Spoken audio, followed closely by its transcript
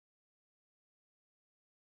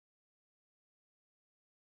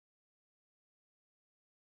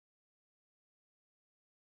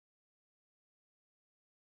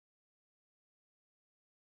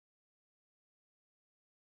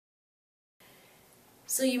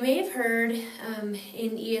So you may have heard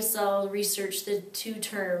in ESL research the two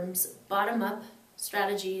terms bottom-up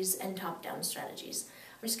strategies and top-down strategies.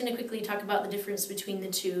 I'm just going to quickly talk about the difference between the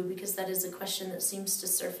two because that is a question that seems to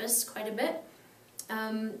surface quite a bit.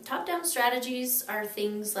 Top-down strategies are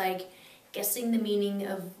things like guessing the meaning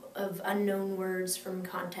of unknown words from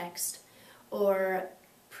context, or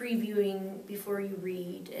previewing before you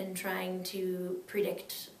read and trying to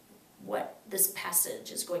predict what this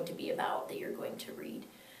passage is going to be about that you're going to read.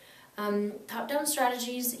 Top-down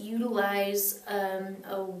strategies utilize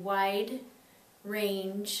a wide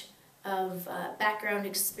range of background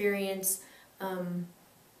experience,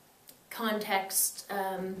 context,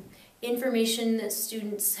 information that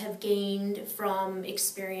students have gained from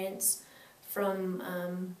experience,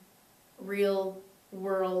 from real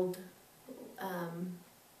world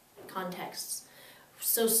contexts.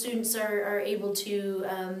 So students are able to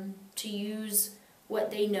use what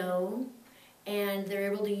they know, and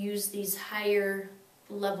they're able to use these higher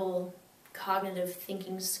level cognitive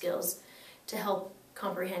thinking skills to help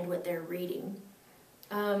comprehend what they're reading.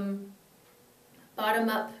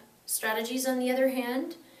 Bottom-up strategies, on the other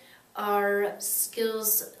hand, are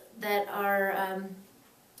skills that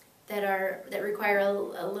require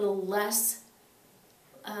a little less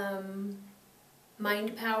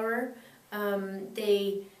mind power.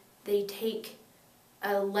 They take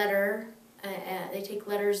a letter, they take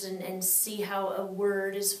letters and see how a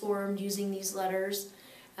word is formed using these letters.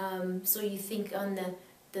 So you think on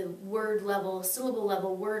the word level, syllable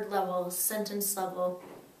level, word level, sentence level.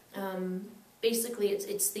 Basically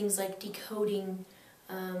it's things like decoding,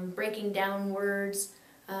 breaking down words,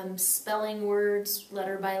 spelling words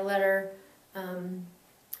letter by letter, and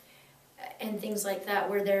things like that,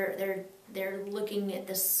 where they're looking at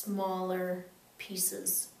the smaller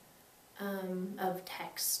pieces of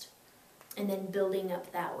text and then building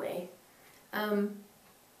up that way.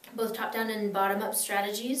 Both top-down and bottom-up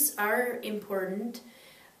strategies are important.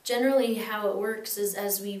 Generally how it works is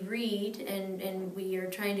as we read and we are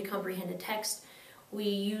trying to comprehend a text, we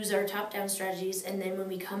use our top-down strategies, and then when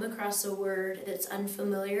we come across a word that's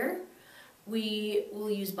unfamiliar, we will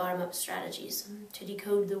use bottom-up strategies to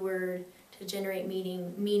decode the word, to generate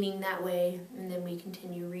meaning that way, and then we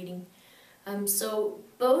continue reading. So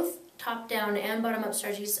both top-down and bottom-up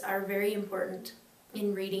strategies are very important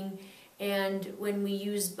in reading, and when we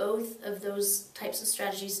use both of those types of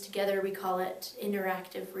strategies together, we call it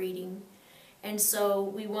interactive reading. And so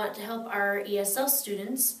we want to help our ESL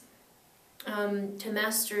students to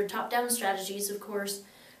master top-down strategies, of course,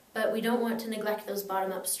 but we don't want to neglect those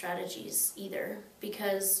bottom-up strategies either,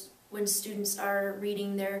 because when students are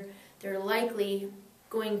reading, they're likely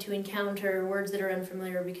going to encounter words that are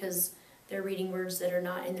unfamiliar because they're reading words that are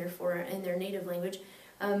not in their native language.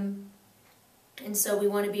 And so we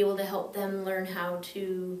want to be able to help them learn how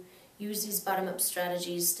to use these bottom-up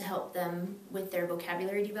strategies to help them with their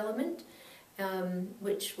vocabulary development,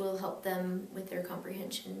 which will help them with their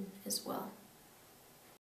comprehension as well.